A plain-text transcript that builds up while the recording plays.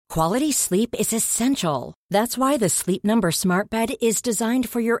Quality sleep is essential. That's why the Sleep Number Smart Bed is designed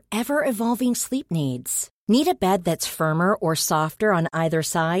for your ever-evolving sleep needs. Need a bed that's firmer or softer on either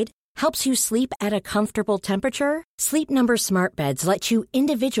side? Helps you sleep at a comfortable temperature? Sleep Number Smart Beds let you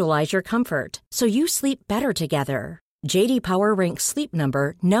individualize your comfort, so you sleep better together. J.D. Power ranks Sleep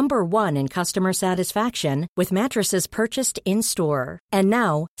Number number 1 in customer satisfaction with mattresses purchased in-store. And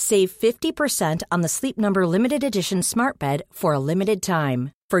now, save 50% on the Sleep Number Limited Edition Smart Bed for a limited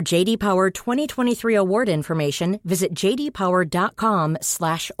time. For J.D. Power 2023 award information, visit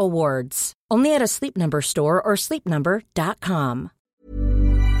jdpower.com/awards. Only at a Sleep Number store or sleepnumber.com.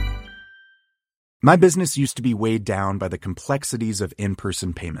 My business used to be weighed down by the complexities of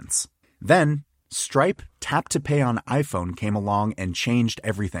in-person payments. Then, Stripe Tap to Pay on iPhone came along and changed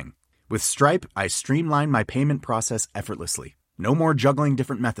everything. With Stripe, I streamlined my payment process effortlessly. No more juggling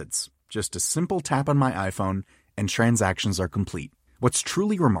different methods. Just a simple tap on my iPhone and transactions are complete. What's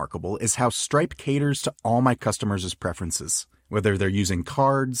truly remarkable is how Stripe caters to all my customers' preferences. Whether they're using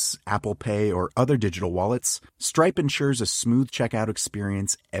cards, Apple Pay, or other digital wallets, Stripe ensures a smooth checkout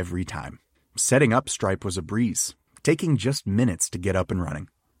experience every time. Setting up Stripe was a breeze, taking just minutes to get up and running.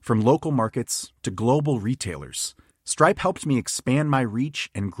 From local markets to global retailers, Stripe helped me expand my reach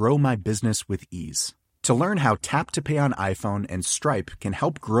and grow my business with ease. To learn how Tap to Pay on iPhone and Stripe can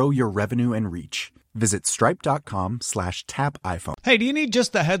help grow your revenue and reach, visit stripe.com/tapiphone. Hey, do you need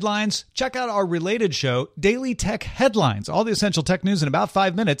just the headlines? Check out our related show, Daily Tech Headlines. All the essential tech news in about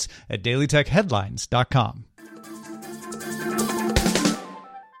 5 minutes at dailytechheadlines.com.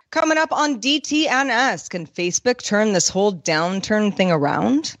 Coming up on DTNS, can Facebook turn this whole downturn thing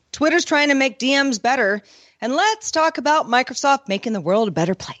around? Twitter's trying to make DMs better. And let's talk about Microsoft making the world a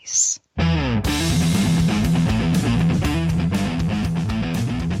better place.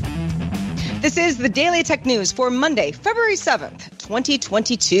 This is the Daily Tech News for Monday, February 7th,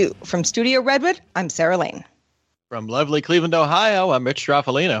 2022. From Studio Redwood, I'm Sarah Lane. From lovely Cleveland, Ohio, I'm Rich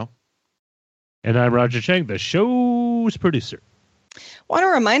Straffolino. And I'm Roger Cheng, the show's producer. Want to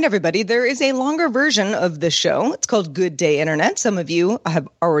remind everybody there is a longer version of the show. It's called Good Day Internet. Some of you have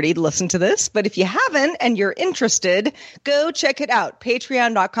already listened to this, but if you haven't and you're interested, go check it out.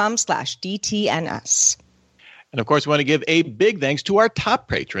 Patreon.com/DTNS. And of course, we want to give a big thanks to our top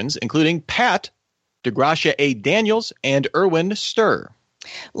patrons, including Pat, DeGracia A. Daniels, and Erwin Sturr.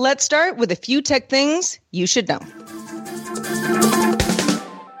 Let's start with a few tech things you should know.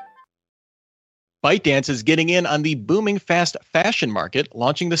 ByteDance is getting in on the booming fast fashion market,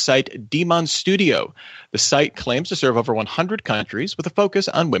 launching the site Demon Studio. The site claims to serve over 100 countries with a focus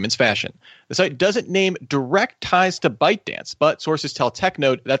on women's fashion. The site doesn't name direct ties to ByteDance, but sources tell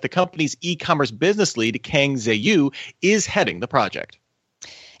TechNode that the company's e-commerce business lead, Kang Zheyu, is heading the project.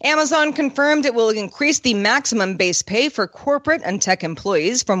 Amazon confirmed it will increase the maximum base pay for corporate and tech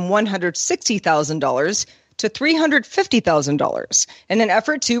employees from $160,000 to $350,000 in an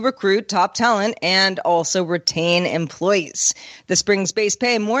effort to recruit top talent and also retain employees. This brings base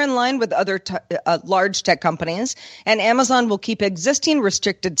pay more in line with other large tech companies, and Amazon will keep existing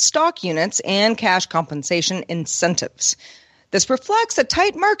restricted stock units and cash compensation incentives. This reflects a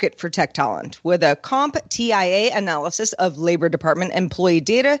tight market for tech talent, with a CompTIA analysis of Labor Department employee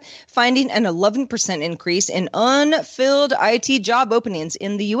data finding an 11% increase in unfilled IT job openings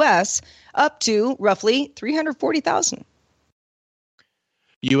in the U.S., up to roughly 340,000.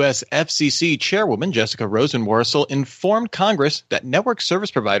 U.S. FCC Chairwoman Jessica Rosenworcel informed Congress that network service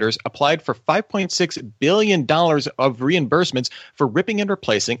providers applied for $5.6 billion of reimbursements for ripping and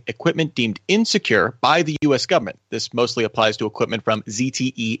replacing equipment deemed insecure by the U.S. government. This mostly applies to equipment from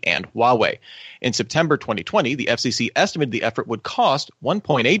ZTE and Huawei. In September 2020, the FCC estimated the effort would cost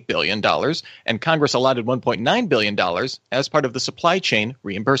 $1.8 billion, and Congress allotted $1.9 billion as part of the supply chain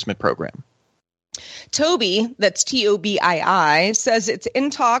reimbursement program. Tobii, that's Tobii, says it's in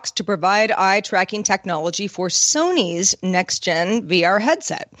talks to provide eye tracking technology for Sony's next-gen VR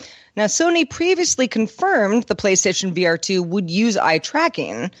headset. Now, Sony previously confirmed the PlayStation VR 2 would use eye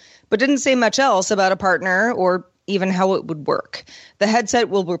tracking, but didn't say much else about a partner or even how it would work. The headset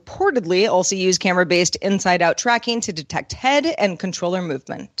will reportedly also use camera-based inside-out tracking to detect head and controller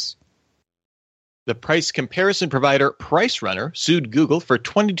movement. The price comparison provider PriceRunner sued Google for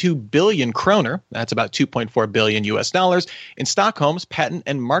 22 billion kroner, that's about 2.4 billion US dollars, in Stockholm's Patent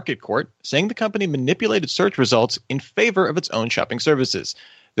and Market Court, saying the company manipulated search results in favor of its own shopping services.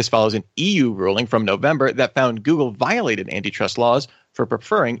 This follows an EU ruling from November that found Google violated antitrust laws for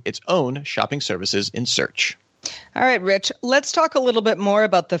preferring its own shopping services in search. All right, Rich, let's talk a little bit more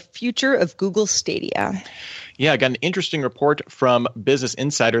about the future of Google Stadia. Yeah, I got an interesting report from Business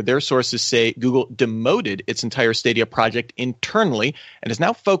Insider. Their sources say Google demoted its entire Stadia project internally and is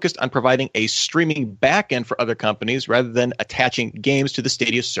now focused on providing a streaming backend for other companies rather than attaching games to the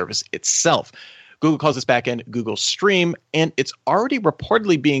Stadia service itself. Google calls this backend Google Stream, and it's already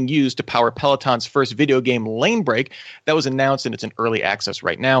reportedly being used to power Peloton's first video game, Lane Break, that was announced and it's in early access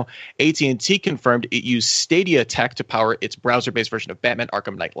right now. AT&T confirmed it used Stadia tech to power its browser-based version of Batman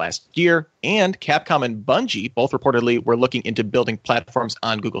Arkham Knight last year, and Capcom and Bungie both reportedly were looking into building platforms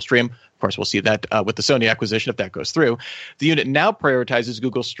on Google Stream. Of course, we'll see that with the Sony acquisition if that goes through. The unit now prioritizes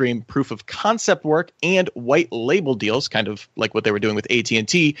Google Stream proof of concept work and white label deals, kind of like what they were doing with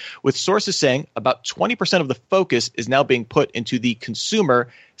AT&T, with sources saying about 20% of the focus is now being put into the consumer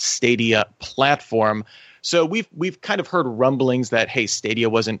Stadia platform. So we've kind of heard rumblings that, hey, Stadia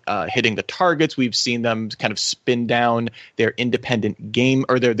wasn't hitting the targets. We've seen them kind of spin down their independent game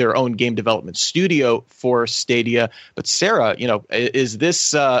or their own game development studio for Stadia. But Sarah, is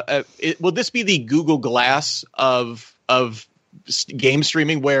this will this be the Google Glass of game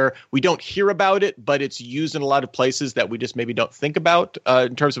streaming, where we don't hear about it, but it's used in a lot of places that we just maybe don't think about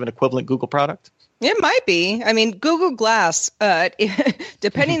in terms of an equivalent Google product? It might be. I mean, Google Glass,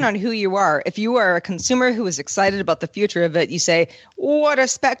 depending on who you are, if you are a consumer who is excited about the future of it, you say, what a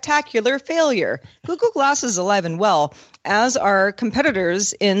spectacular failure. Google Glass is alive and well, as are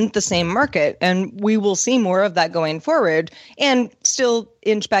competitors in the same market. And we will see more of that going forward and still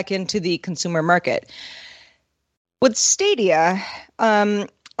inch back into the consumer market. With Stadia, the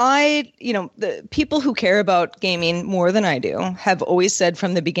people who care about gaming more than I do have always said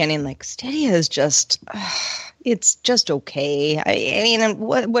from the beginning, like, Stadia is just, it's just okay. I mean,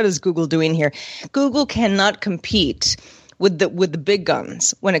 what is Google doing here? Google cannot compete with the big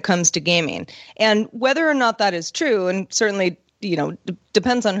guns when it comes to gaming. And whether or not that is true, and certainly,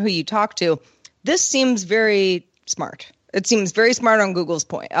 depends on who you talk to, this seems very smart. It seems very smart on Google's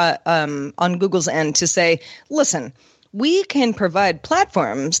on Google's end to say, listen, we can provide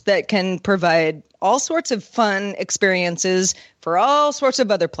platforms that can provide all sorts of fun experiences for all sorts of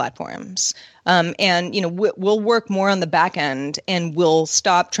other platforms. We'll work more on the back end, and we'll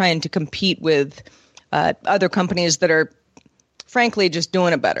stop trying to compete with other companies that are, frankly, just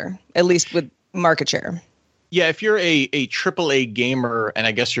doing it better, at least with market share. Yeah, if you're a AAA gamer, and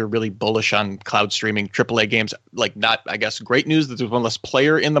I guess you're really bullish on cloud streaming, AAA games, like, not, I guess, great news that there's one less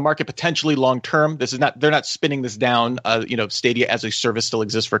player in the market potentially long term. They're not spinning this down. Stadia as a service still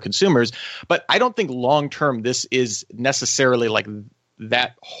exists for consumers, but I don't think long term this is necessarily like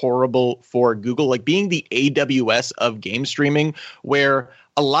that horrible for Google, like being the AWS of game streaming, where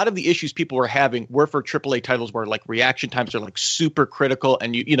a lot of the issues people were having were for AAA titles where, like, reaction times are like super critical,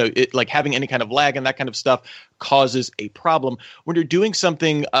 and like having any kind of lag and that kind of stuff causes a problem. When you're doing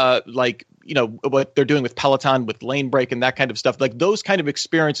something like what they're doing with Peloton, with Lane Break and that kind of stuff, like those kind of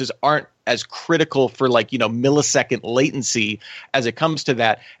experiences aren't as critical for millisecond latency as it comes to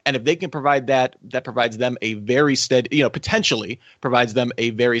that. And if they can provide that provides them a very steady, potentially provides them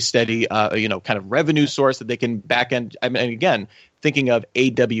a very steady, kind of revenue source that they can back end. I mean, again, thinking of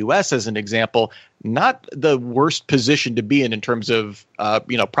AWS as an example, not the worst position to be in terms of,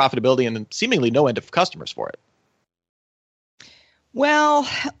 profitability and seemingly no end of customers for it. Well,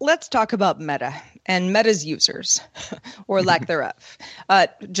 let's talk about Meta and Meta's users, or lack thereof.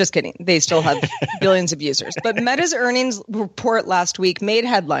 Just kidding. They still have billions of users. But Meta's earnings report last week made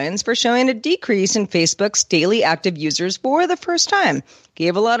headlines for showing a decrease in Facebook's daily active users for the first time.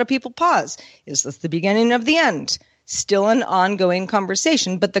 Gave a lot of people pause. Is this the beginning of the end? Still an ongoing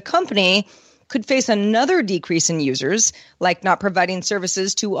conversation, but the company could face another decrease in users, like not providing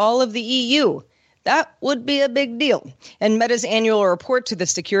services to all of the EU. That would be a big deal. In Meta's annual report to the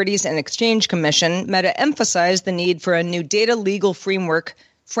Securities and Exchange Commission, Meta emphasized the need for a new data legal framework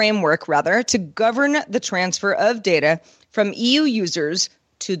to govern the transfer of data from EU users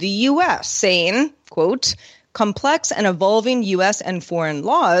to the U.S., saying, quote, complex and evolving U.S. and foreign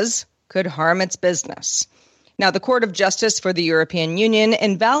laws could harm its business. Now, the Court of Justice for the European Union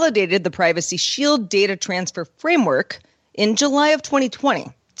invalidated the Privacy Shield data transfer framework in July of 2020.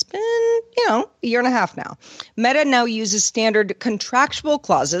 It's been, a year and a half now. Meta now uses standard contractual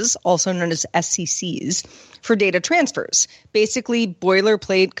clauses, also known as SCCs, for data transfers, basically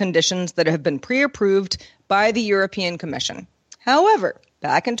boilerplate conditions that have been pre-approved by the European Commission. However,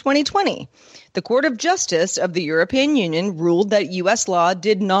 back in 2020, the Court of Justice of the European Union ruled that U.S. law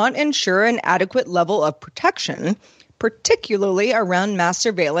did not ensure an adequate level of protection, particularly around mass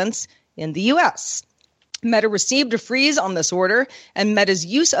surveillance in the U.S. Meta received a freeze on this order, and Meta's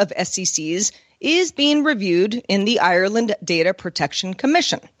use of SCCs is being reviewed in the Ireland Data Protection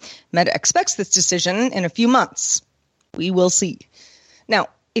Commission. Meta expects this decision in a few months. We will see. Now,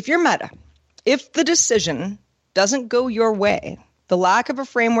 if you're Meta, if the decision doesn't go your way, the lack of a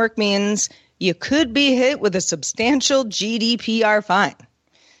framework means you could be hit with a substantial GDPR fine.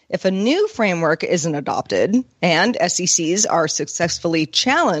 If a new framework isn't adopted and SECs are successfully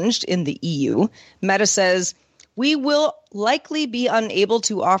challenged in the EU, Meta says, we will likely be unable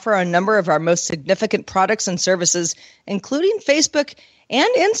to offer a number of our most significant products and services, including Facebook and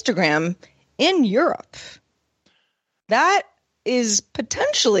Instagram, in Europe. That is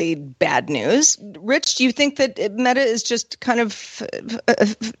potentially bad news. Rich, do you think that Meta is just kind of,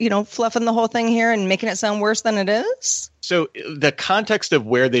 fluffing the whole thing here and making it sound worse than it is? So the context of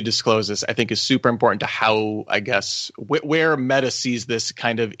where they disclose this, I think, is super important to how, I guess, where Meta sees this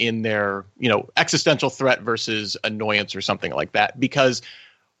kind of in their, existential threat versus annoyance or something like that. Because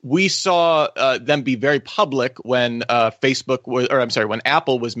we saw them be very public when when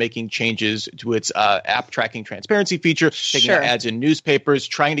Apple was making changes to its app tracking transparency feature, taking ads in newspapers,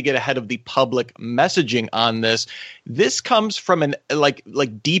 trying to get ahead of the public messaging on this. This comes from an like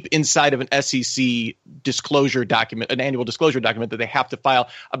deep inside of an SEC disclosure document, an annual disclosure document that they have to file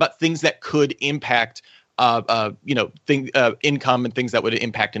about things that could impact income and things that would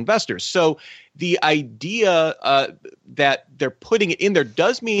impact investors. So the idea that they're putting it in there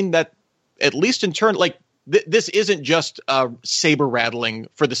does mean that, at least in turn, this isn't just saber rattling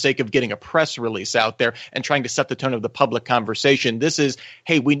for the sake of getting a press release out there and trying to set the tone of the public conversation. This is,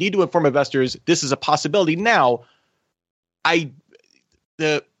 hey, we need to inform investors. This is a possibility. Now,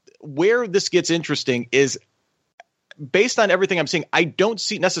 where this gets interesting is, based on everything I'm seeing, I don't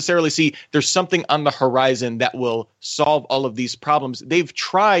necessarily see there's something on the horizon that will solve all of these problems. They've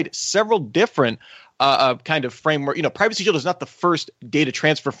tried several different kind of framework. Privacy Shield is not the first data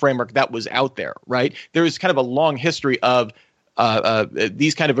transfer framework that was out there, right? There is kind of a long history of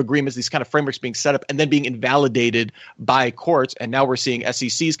these kind of agreements, these kind of frameworks being set up and then being invalidated by courts. And now we're seeing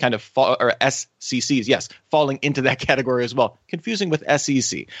SECs kind of SCCs, falling into that category as well. Confusing with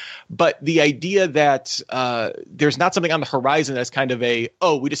SEC. But the idea that there's not something on the horizon that's kind of we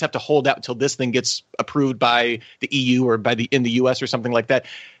just have to hold out until this thing gets approved by the EU or in the US or something like that.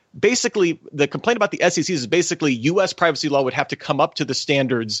 Basically, the complaint about the SECs is basically US privacy law would have to come up to the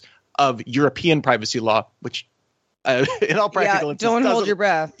standards of European privacy law, which in all practical instances, don't hold your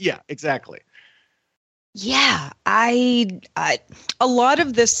breath. Yeah, exactly. Yeah, a lot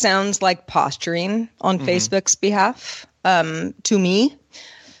of this sounds like posturing on Facebook's behalf. To me,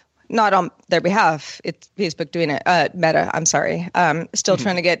 not on their behalf. It's Facebook doing it. Meta, I'm sorry. Still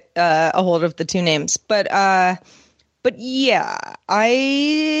trying to get a hold of the two names, but yeah,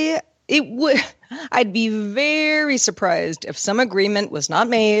 I'd be very surprised if some agreement was not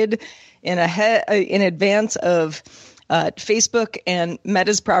made in advance of Facebook and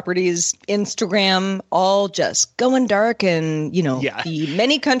Meta's properties, Instagram, all just going dark and, the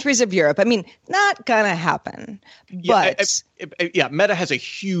many countries of Europe. I mean, not going to happen. But Meta has a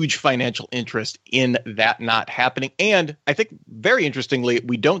huge financial interest in that not happening. And I think very interestingly,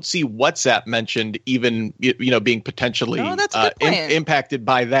 we don't see WhatsApp mentioned even, being potentially impacted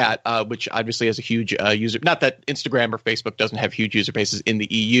by that, which obviously has a huge user. Not that Instagram or Facebook doesn't have huge user bases in the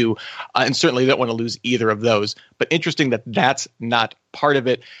EU, and certainly don't want to lose either of those. But interesting that that's not part of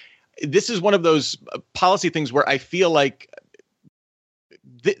it. This is one of those policy things where I feel like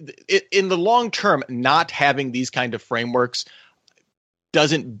in the long term, not having these kind of frameworks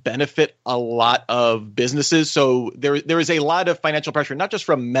doesn't benefit a lot of businesses. So there is a lot of financial pressure, not just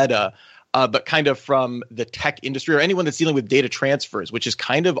from Meta, but kind of from the tech industry or anyone that's dealing with data transfers, which is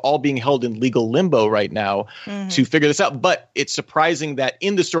kind of all being held in legal limbo right now to figure this out. But it's surprising that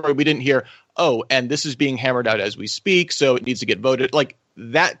in the story we didn't hear, and this is being hammered out as we speak, so it needs to get voted. Like,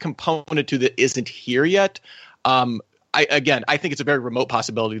 that component to that isn't here yet. I think it's a very remote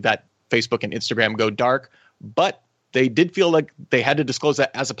possibility that Facebook and Instagram go dark, but they did feel like they had to disclose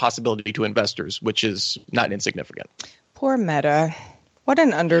that as a possibility to investors, which is not insignificant. Poor Meta. What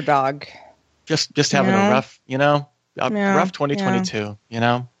an underdog. Just having a rough, rough 2022,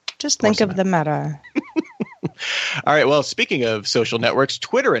 Just think of the Meta. All right. Well, speaking of social networks,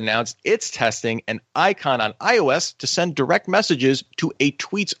 Twitter announced it's testing an icon on iOS to send direct messages to a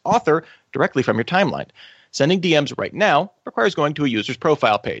tweet's author directly from your timeline. Sending DMs right now requires going to a user's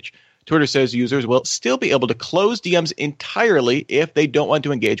profile page. Twitter says users will still be able to close DMs entirely if they don't want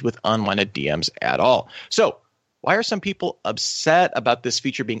to engage with unwanted DMs at all. So Why are some people upset about this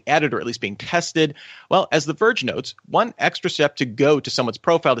feature being added or at least being tested? Well, as The Verge notes, one extra step to go to someone's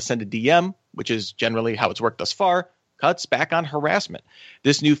profile to send a DM, which is generally how it's worked thus far, cuts back on harassment.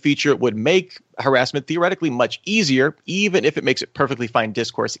 This new feature would make harassment theoretically much easier, even if it makes it perfectly fine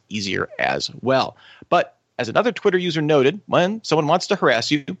discourse easier as well. But as another Twitter user noted, when someone wants to harass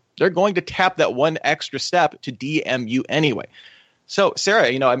you, they're going to tap that one extra step to DM you anyway. So,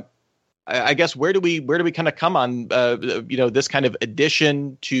 Sarah, I guess where do we kind of come on this kind of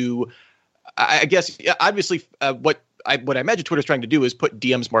addition to? I guess obviously what I imagine Twitter's trying to do is put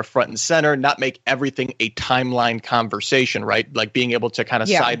DMs more front and center, not make everything a timeline conversation, right? Like being able to kind of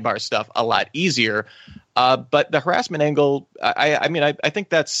sidebar stuff a lot easier. But the harassment angle, I think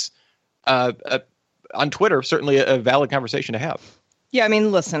that's on Twitter certainly a valid conversation to have. Yeah, I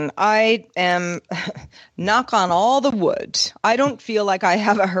mean, listen, I am, knock on all the wood, I don't feel like I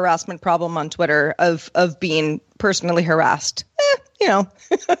have a harassment problem on Twitter of being personally harassed.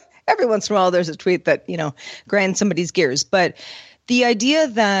 Every once in a while there's a tweet that, grinds somebody's gears. But the idea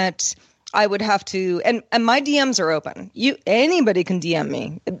that I would have to, and my DMs are open. Anybody can DM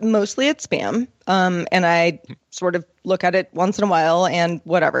me. Mostly it's spam. And I sort of look at it once in a while and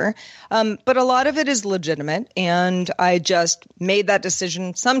whatever. But a lot of it is legitimate. And I just made that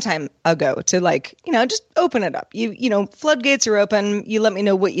decision some time ago to just open it up. Floodgates are open. You let me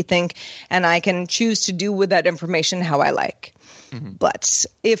know what you think, and I can choose to do with that information how I like. Mm-hmm. But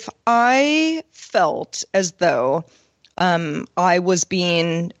if I felt as though I was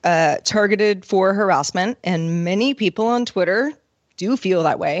being targeted for harassment, and many people on Twitter do feel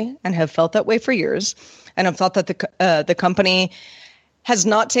that way and have felt that way for years, and have thought that the company has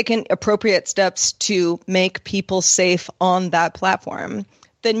not taken appropriate steps to make people safe on that platform,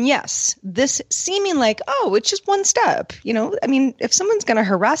 then yes, this seeming like, it's just one step. If someone's going to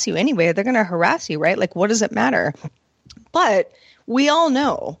harass you anyway, they're going to harass you, right? Like, what does it matter? But we all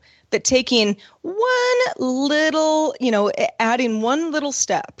know that taking one little, adding one little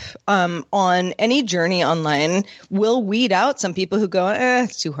step on any journey online will weed out some people who go,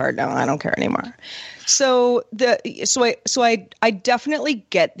 it's too hard now, I don't care anymore. So I definitely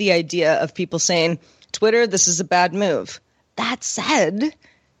get the idea of people saying, Twitter, this is a bad move. That said,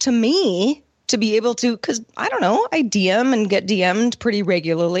 to me, to be able to, because I don't know, I DM and get DM'd pretty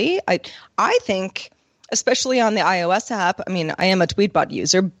regularly. I think, especially on the iOS app, I am a Tweetbot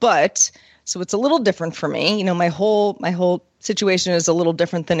user, but so it's a little different for me. My whole situation is a little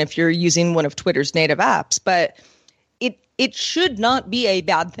different than if you're using one of Twitter's native apps, but it should not be a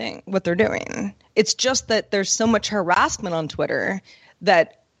bad thing what they're doing. It's just that there's so much harassment on Twitter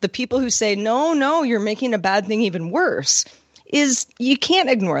that the people who say, no, you're making a bad thing even worse, is you can't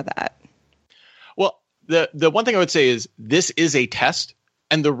ignore that. Well, the one thing I would say is this is a test.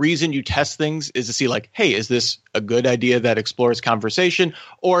 And the reason you test things is to see hey, is this a good idea that explores conversation,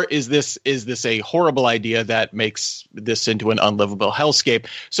 or is this a horrible idea that makes this into an unlivable hellscape?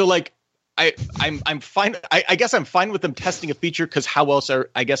 So I'm fine. I guess I'm fine with them testing a feature because how else are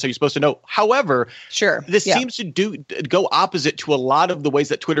you supposed to know? However, sure, this seems to go opposite to a lot of the ways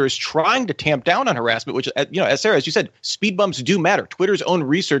that Twitter is trying to tamp down on harassment, which, as Sarah, as you said, speed bumps do matter. Twitter's own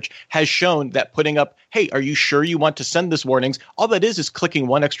research has shown that putting up, hey, are you sure you want to send this warnings? All that is clicking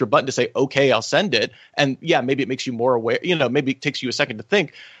one extra button to say, okay, I'll send it. And yeah, maybe it makes you more aware, maybe it takes you a second to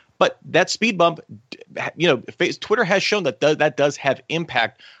think. But that speed bump, Twitter has shown that does have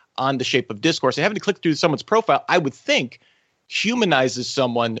impact on the shape of discourse. And having to click through someone's profile, I would think, humanizes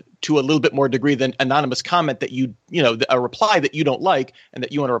someone to a little bit more degree than anonymous comment that a reply that you don't like and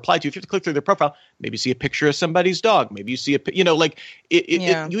that you want to reply to. If you have to click through their profile, maybe see a picture of somebody's dog. Maybe you see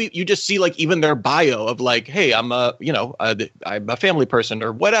you just see even their bio of hey, I'm I'm a family person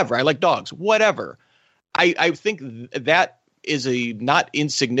or whatever. I like dogs, whatever. I think that is a not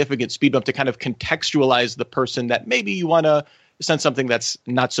insignificant speed bump to kind of contextualize the person that maybe you want to send something that's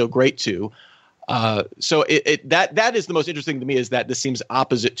not so great to. So that is the most interesting to me, is that this seems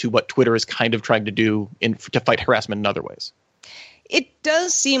opposite to what Twitter is kind of trying to do to fight harassment in other ways. It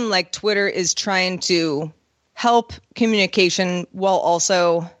does seem like Twitter is trying to help communication while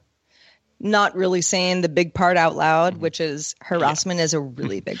also not really saying the big part out loud, which is harassment is a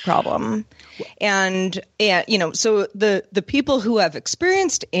really big problem. And so the people who have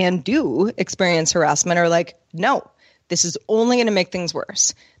experienced and do experience harassment are no, this is only going to make things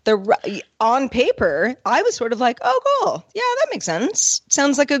worse. On paper, I was sort of oh, cool. Yeah, that makes sense.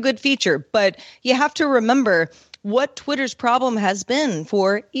 Sounds like a good feature. But you have to remember what Twitter's problem has been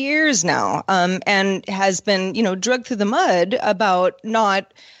for years now, and has been, dragged through the mud about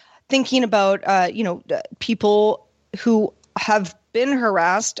not thinking about, people who have been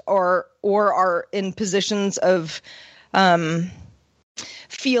harassed or are in positions of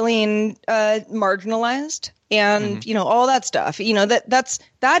feeling marginalized and all that stuff.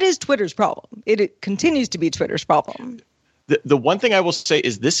 That is Twitter's problem. It continues to be Twitter's problem. The one thing I will say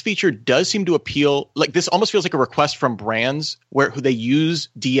is this feature does seem to appeal. Like, this almost feels like a request from brands who they use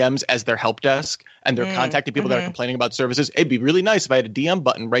DMs as their help desk and they're contacting people that are complaining about services. It'd be really nice if I had a DM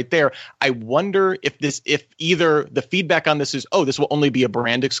button right there. I wonder if either the feedback on this is, this will only be a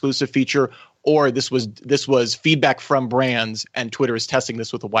brand exclusive feature, or this was feedback from brands and Twitter is testing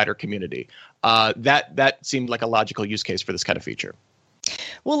this with a wider community. That seemed like a logical use case for this kind of feature.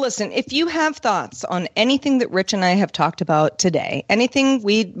 Well, listen, if you have thoughts on anything that Rich and I have talked about today, anything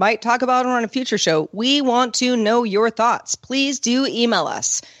we might talk about on a future show, we want to know your thoughts. Please do email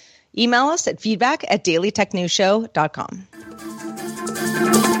us. Email us at feedback@dailytechnewsshow.com.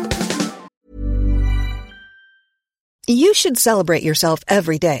 You should celebrate yourself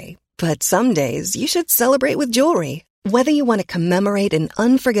every day, but some days you should celebrate with jewelry. Whether you want to commemorate an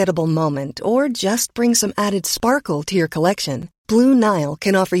unforgettable moment or just bring some added sparkle to your collection, Blue Nile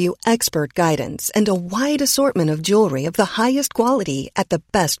can offer you expert guidance and a wide assortment of jewelry of the highest quality at the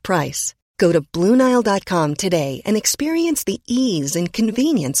best price. Go to BlueNile.com today and experience the ease and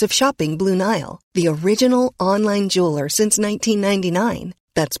convenience of shopping Blue Nile, the original online jeweler since 1999.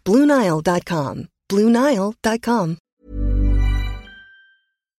 That's BlueNile.com. BlueNile.com.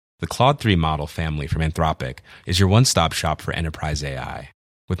 The Claude 3 model family from Anthropic is your one-stop shop for enterprise AI.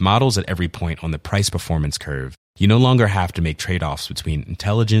 With models at every point on the price-performance curve, you no longer have to make trade-offs between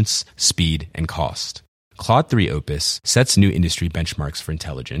intelligence, speed, and cost. Claude 3 Opus sets new industry benchmarks for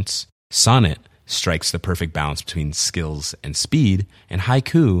intelligence. Sonnet strikes the perfect balance between skills and speed. And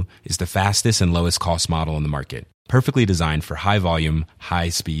Haiku is the fastest and lowest cost model in the market, perfectly designed for high-volume,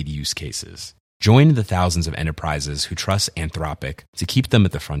 high-speed use cases. Join the thousands of enterprises who trust Anthropic to keep them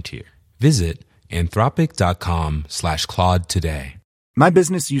at the frontier. Visit anthropic.com/Claude today. My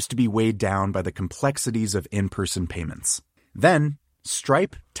business used to be weighed down by the complexities of in-person payments. Then,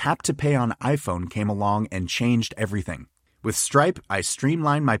 Stripe Tap to Pay on iPhone came along and changed everything. With Stripe, I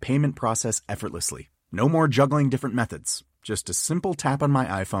streamlined my payment process effortlessly. No more juggling different methods. Just a simple tap on my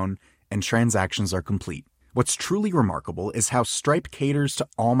iPhone and transactions are complete. What's truly remarkable is how Stripe caters to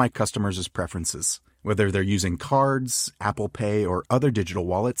all my customers' preferences. Whether they're using cards, Apple Pay, or other digital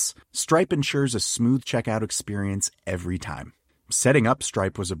wallets, Stripe ensures a smooth checkout experience every time. Setting up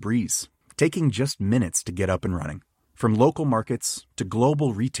Stripe was a breeze, taking just minutes to get up and running. From local markets to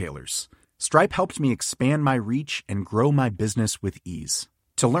global retailers, Stripe helped me expand my reach and grow my business with ease.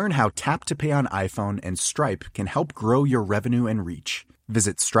 To learn how Tap to Pay on iPhone and Stripe can help grow your revenue and reach,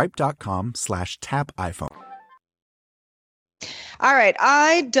 visit stripe.com/tapiphone. All right.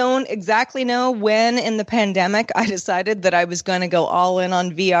 I don't exactly know when in the pandemic I decided that I was going to go all in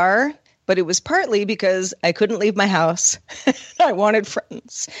on VR, but it was partly because I couldn't leave my house. I wanted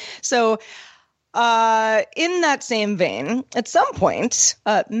friends. So in that same vein, at some point,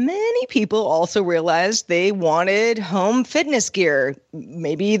 many people also realized they wanted home fitness gear.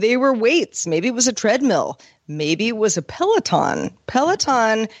 Maybe they were weights. Maybe it was a treadmill. Maybe it was a Peloton.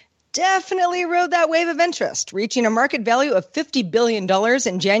 Peloton definitely rode that wave of interest, reaching a market value of $50 billion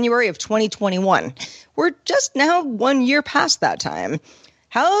in January of 2021. We're just now 1 year past that time.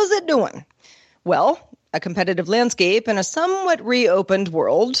 How's it doing? Well, a competitive landscape and a somewhat reopened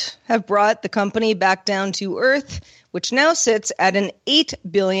world have brought the company back down to earth, which now sits at an $8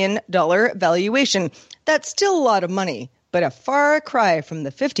 billion valuation. That's still a lot of money, but a far cry from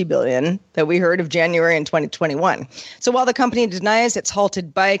the $50 billion that we heard of January in 2021. So while the company denies it's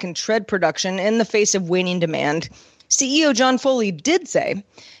halted bike and tread production in the face of waning demand, CEO John Foley did say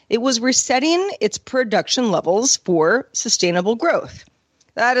it was resetting its production levels for sustainable growth.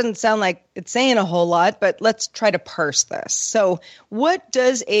 That doesn't sound like it's saying a whole lot, but let's try to parse this. So what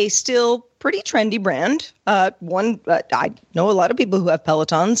does a still pretty trendy brand, I know a lot of people who have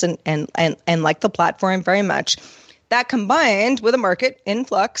Pelotons and like the platform very much, that combined with a market in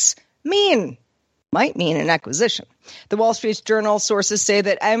flux might mean an acquisition. The Wall Street Journal sources say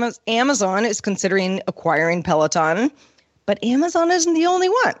that Amazon is considering acquiring Peloton, but Amazon isn't the only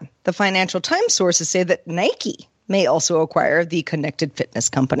one. The Financial Times sources say that Nike may also acquire the connected fitness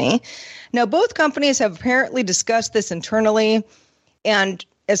company. Now, both companies have apparently discussed this internally, and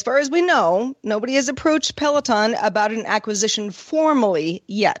as far as we know, nobody has approached Peloton about an acquisition formally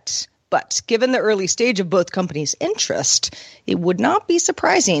yet. But given the early stage of both companies' interest, it would not be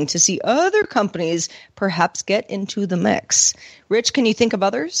surprising to see other companies perhaps get into the mix. Rich, can you think of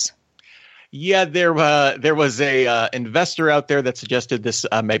others? Yeah, there was a investor out there that suggested this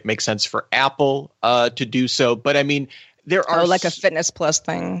might make sense for Apple to do so. But I mean, there are like a Fitness Plus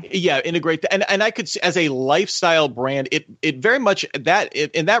thing. Yeah, integrate that. And I could see as a lifestyle brand, it very much that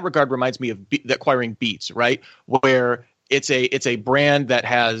in that regard reminds me of acquiring Beats, right? Where it's a brand that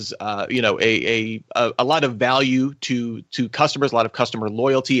has a lot of value to customers, a lot of customer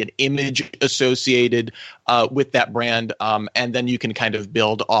loyalty and image associated with that brand, and then you can kind of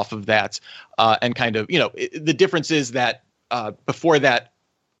build off of that, and kind of the difference is that before that,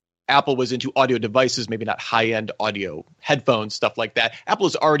 Apple was into audio devices, maybe not high-end audio headphones, stuff like that. Apple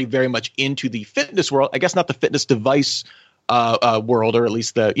is already very much into the fitness world. I guess not the fitness device world, or at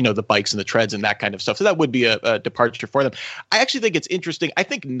least the bikes and the treads and that kind of stuff. So that would be a departure for them. I actually think it's interesting. I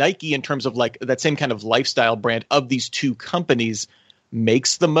think Nike, in terms of like that same kind of lifestyle brand of these two companies,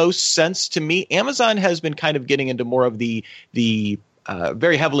 makes the most sense to me. Amazon has been kind of getting into more of the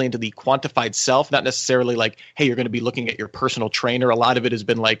very heavily into the quantified self, not necessarily like, hey, you're going to be looking at your personal trainer. A lot of it has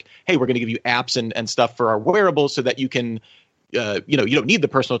been like, hey, we're going to give you apps and stuff for our wearables so that you can, you don't need the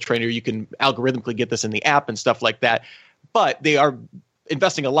personal trainer. You can algorithmically get this in the app and stuff like that. But they are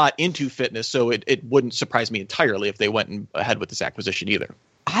investing a lot into fitness, so it wouldn't surprise me entirely if they went ahead with this acquisition either.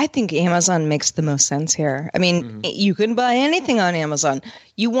 I think Amazon makes the most sense here. I mean, you can buy anything on Amazon.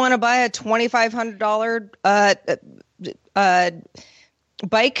 You want to buy a $2,500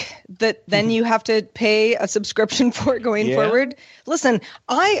 bike that then you have to pay a subscription for going forward. Listen,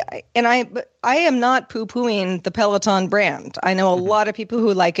 I am not poo-pooing the Peloton brand. I know a lot of people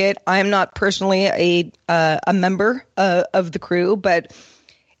who like it. I'm not personally a member of the crew, but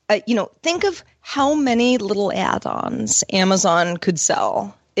think of how many little add-ons Amazon could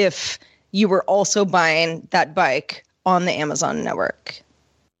sell if you were also buying that bike on the Amazon network.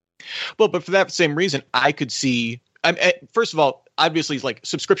 Well, but for that same reason, I could see. First of all, obviously, like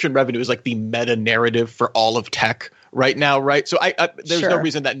subscription revenue is like the meta narrative for all of tech right now, right? So there's no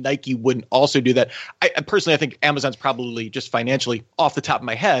reason that Nike wouldn't also do that. I personally, I think Amazon's probably just financially, off the top of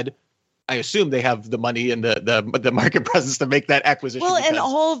my head, I assume they have the money and the market presence to make that acquisition. Well, and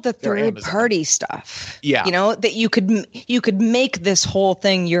all of the third party stuff, that you could make this whole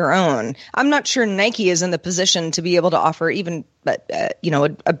thing your own. I'm not sure Nike is in the position to be able to offer even,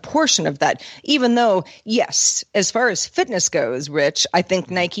 a portion of that. Even though, yes, as far as fitness goes, Rich, I think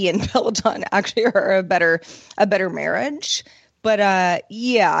Nike and Peloton actually are a better marriage. But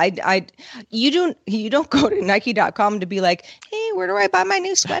you don't go to Nike.com to be like, hey, where do I buy my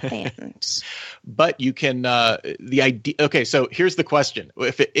new sweatpants? But you can the idea. Okay, so here's the question: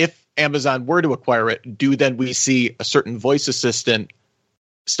 if Amazon were to acquire it, do then we see a certain voice assistant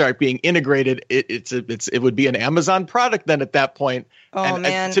start being integrated? It would be an Amazon product then at that point. Oh, and,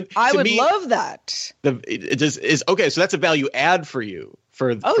 man, I would love that. Okay, so that's a value add for you.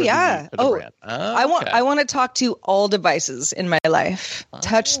 For the brand. I want to talk to all devices in my life.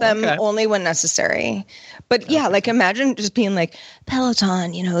 Touch them only when necessary. But like imagine just being like,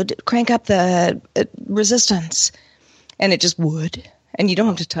 Peloton, crank up the resistance, and it just would, and you don't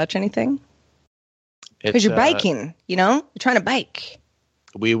have to touch anything because you're biking. You're trying to bike.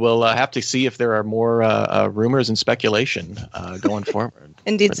 We will have to see if there are more rumors and speculation going forward.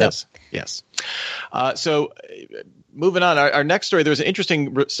 Indeed, so. Yes. So. Moving on, our next story, there was an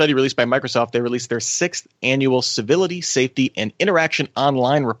interesting study released by Microsoft. They released their 6th annual Civility, Safety, and Interaction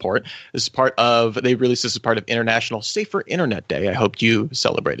Online report. They released this as part of International Safer Internet Day. I hope you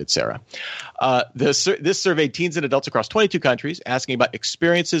celebrated, Sarah. This surveyed teens and adults across 22 countries, asking about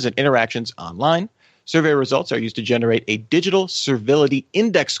experiences and interactions online. Survey results are used to generate a Digital Civility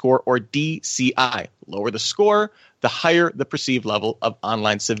Index score, or DCI. Lower the score, the higher the perceived level of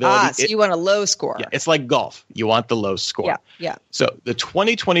online civility. So you want a low score. Yeah, it's like golf. You want the low score. Yeah. So the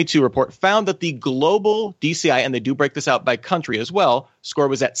 2022 report found that the global DCI, and they do break this out by country as well, score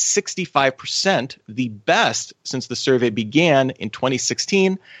was at 65%, the best since the survey began in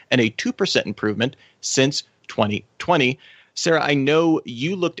 2016, and a 2% improvement since 2020. Sarah, I know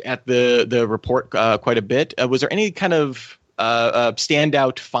you looked at the report quite a bit. Was there any kind of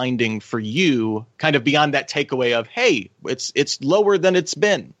standout finding for you, kind of beyond that takeaway of, hey, it's lower than it's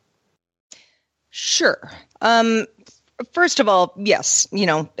been? Sure. First of all, yes,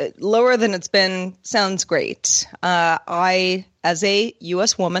 lower than it's been sounds great. I, as a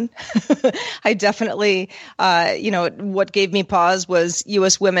U.S. woman, I definitely, what gave me pause was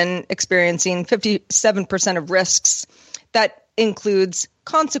U.S. women experiencing 57% of risks. That includes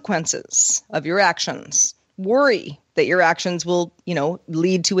consequences of your actions, worry that your actions will,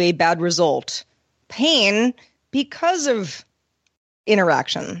 lead to a bad result, pain because of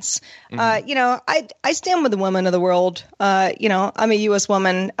interactions. I stand with the women of the world. I'm a U.S.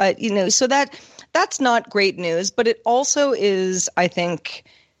 woman, so that's not great news, but it also is, I think,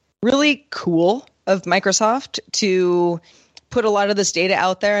 really cool of Microsoft to put a lot of this data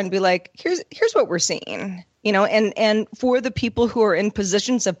out there and be like, here's what we're seeing, and for the people who are in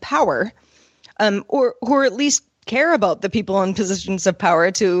positions of power, or who at least care about the people in positions of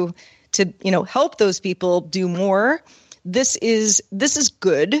power to help those people do more. This is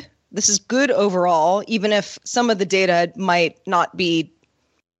good. This is good overall, even if some of the data might not be,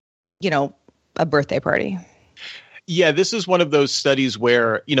 a birthday party. Yeah, this is one of those studies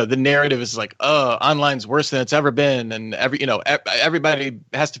where, the narrative is like, oh, online's worse than it's ever been. And everybody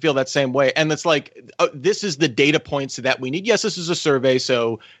has to feel that same way. And it's like, this is the data points that we need. Yes, this is a survey.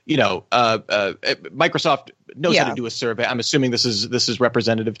 So, Microsoft knows how to do a survey. I'm assuming this is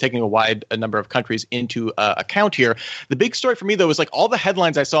representative, taking a wide number of countries into account here. The big story for me, though, is like all the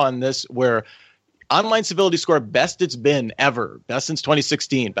headlines I saw in this were online civility score, best it's been ever, best since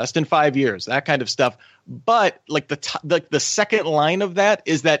 2016, best in 5 years, that kind of stuff. But like the second line of that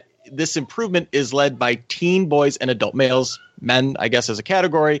is that this improvement is led by teen boys and adult males, men, I guess, as a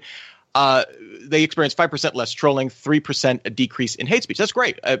category. They experience 5% less trolling, 3% decrease in hate speech. That's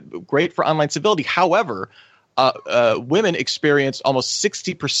great. Great for online civility. However, women experience almost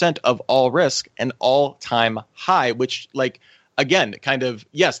 60% of all risk, an all-time high, which again, kind of,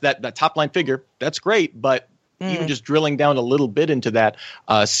 yes, that top line figure, that's great. But even just drilling down a little bit into that,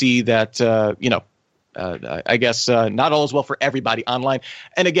 see that, I guess not all is well for everybody online.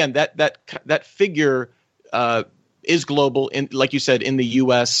 And again, that figure is global. In, like you said, in the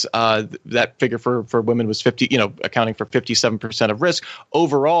U.S., that figure for women was 50, accounting for 57% of risk.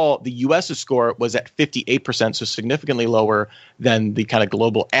 Overall, the U.S.'s score was at 58%, so significantly lower than the kind of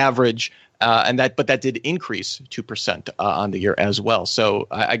global average. But that did increase 2% on the year as well. So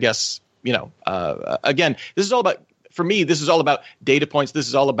I guess, again, this is all about, for me, this is all about data points. This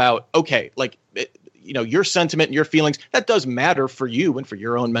is all about, okay, your sentiment and your feelings, that does matter for you and for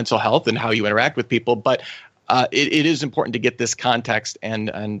your own mental health and how you interact with people. But it is important to get this context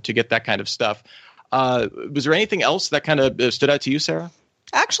and to get that kind of stuff. Was there anything else that kind of stood out to you, Sarah?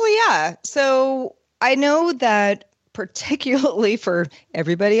 Actually, yeah. So I know that particularly for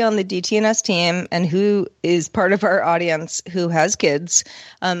everybody on the DTNS team and who is part of our audience who has kids,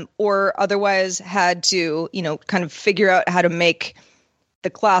 or otherwise had to, kind of figure out how to make the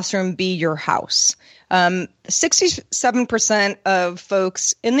classroom be your house. 67% of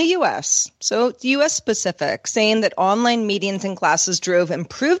folks in the U.S., so U.S. specific, saying that online meetings and classes drove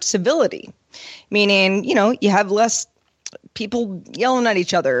improved civility, meaning, you have less people yelling at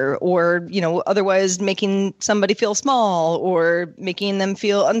each other or, otherwise making somebody feel small or making them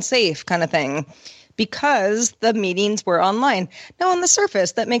feel unsafe kind of thing, because the meetings were online. Now, on the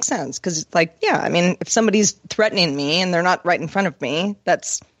surface, that makes sense because if somebody's threatening me and they're not right in front of me,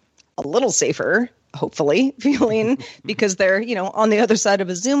 that's a little safer, hopefully, feeling because they're, on the other side of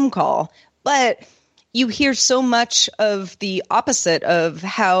a Zoom call. But you hear so much of the opposite of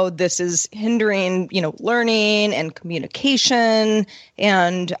how this is hindering, learning and communication.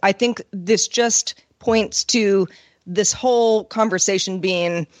 And I think this just points to this whole conversation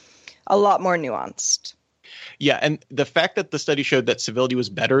being a lot more nuanced. Yeah, and the fact that the study showed that civility was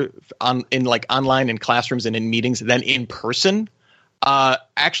better in online in classrooms and in meetings than in person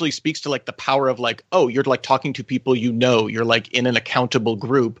actually speaks to the power of you're talking to people, you're in an accountable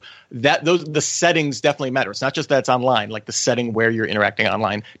group. The settings definitely matter. It's not just that it's online, the setting where you're interacting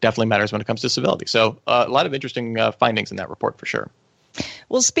online definitely matters when it comes to civility. So a lot of interesting findings in that report for sure.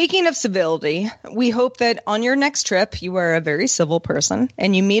 Well, speaking of civility, we hope that on your next trip, you are a very civil person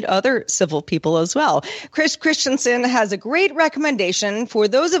and you meet other civil people as well. Chris Christensen has a great recommendation for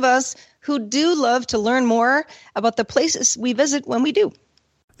those of us who do love to learn more about the places we visit when we do.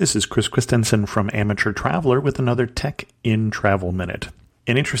 This is Chris Christensen from Amateur Traveler with another Tech in Travel Minute.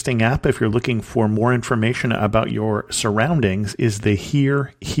 An interesting app, if you're looking for more information about your surroundings, is the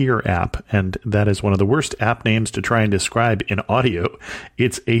Hear Here app, and that is one of the worst app names to try and describe in audio.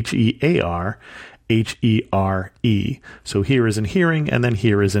 It's HEAR, HERE. So here is in hearing, and then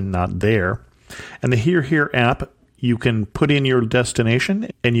here is in not there. And the Hear Here app, you can put in your destination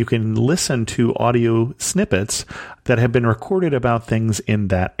and you can listen to audio snippets that have been recorded about things in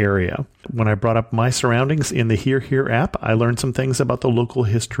that area. When I brought up my surroundings in the Hear Here app, I learned some things about the local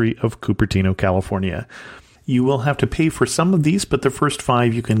history of Cupertino, California. You will have to pay for some of these, but the first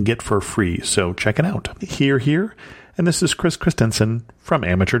 5 you can get for free, so check it out. Hear Here, and this is Chris Christensen from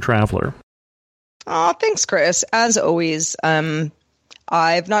Amateur Traveler. Oh, thanks, Chris. As always,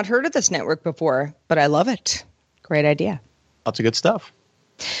 I've not heard of this network before, but I love it. Great idea. Lots of good stuff.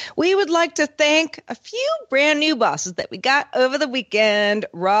 We would like to thank a few brand new bosses that we got over the weekend.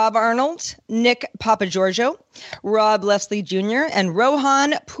 Rob Arnold, Nick Papagiorgio, Rob Leslie Jr., and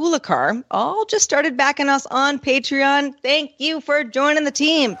Rohan Pulakar all just started backing us on Patreon. Thank you for joining the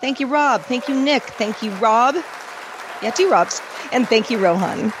team. Thank you, Rob. Thank you, Nick. Thank you, Rob. Yeah, 2 Robs. And thank you,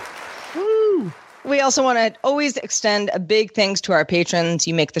 Rohan. Woo! We also want to always extend a big thanks to our patrons.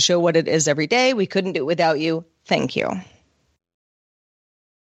 You make the show what it is every day. We couldn't do it without you. Thank you.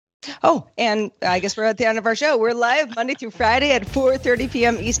 Oh, and I guess we're at the end of our show. We're live Monday through Friday at 4:30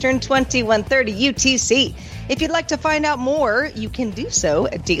 p.m. Eastern, 21:30 UTC. If you'd like to find out more, you can do so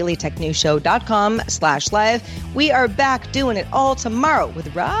at dailytechnewsshow.com/live. We are back doing it all tomorrow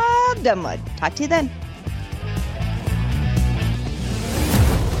with Rob Dunwood. Talk to you then.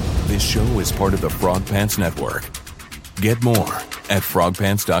 This show is part of the Frog Pants Network. Get more at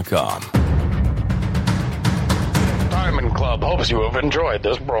frogpants.com. Diamond Club hopes you have enjoyed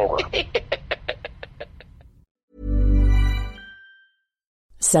this program.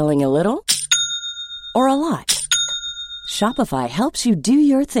 Selling a little or a lot? Shopify helps you do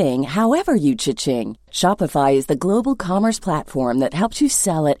your thing however you cha-ching. Shopify is the global commerce platform that helps you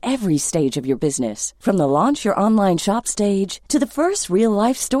sell at every stage of your business. From the launch your online shop stage to the first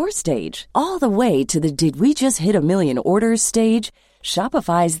real-life store stage, all the way to the did we just hit a million orders stage.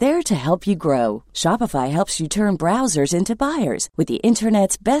 Shopify is there to help you grow. Shopify helps you turn browsers into buyers with the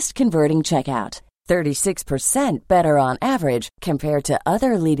internet's best converting checkout. 36% better on average compared to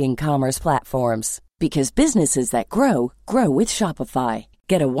other leading commerce platforms. Because businesses that grow, grow with Shopify.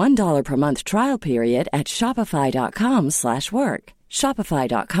 Get a $1 per month trial period at shopify.com/work.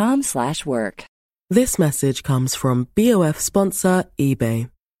 Shopify.com/work. This message comes from BOF sponsor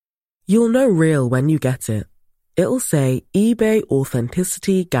eBay. You'll know real when you get it. It'll say eBay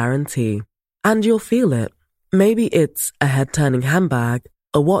Authenticity Guarantee. And you'll feel it. Maybe it's a head-turning handbag,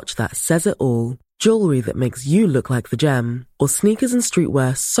 a watch that says it all, jewelry that makes you look like the gem, or sneakers and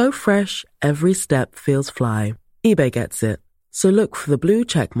streetwear so fresh every step feels fly. eBay gets it. So look for the blue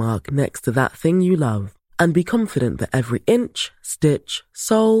check mark next to that thing you love. And be confident that every inch, stitch,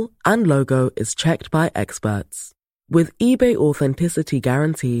 sole, and logo is checked by experts. With eBay Authenticity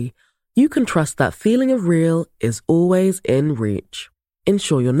Guarantee, you can trust that feeling of real is always in reach.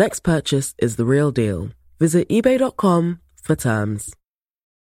 Ensure your next purchase is the real deal. Visit ebay.com for terms.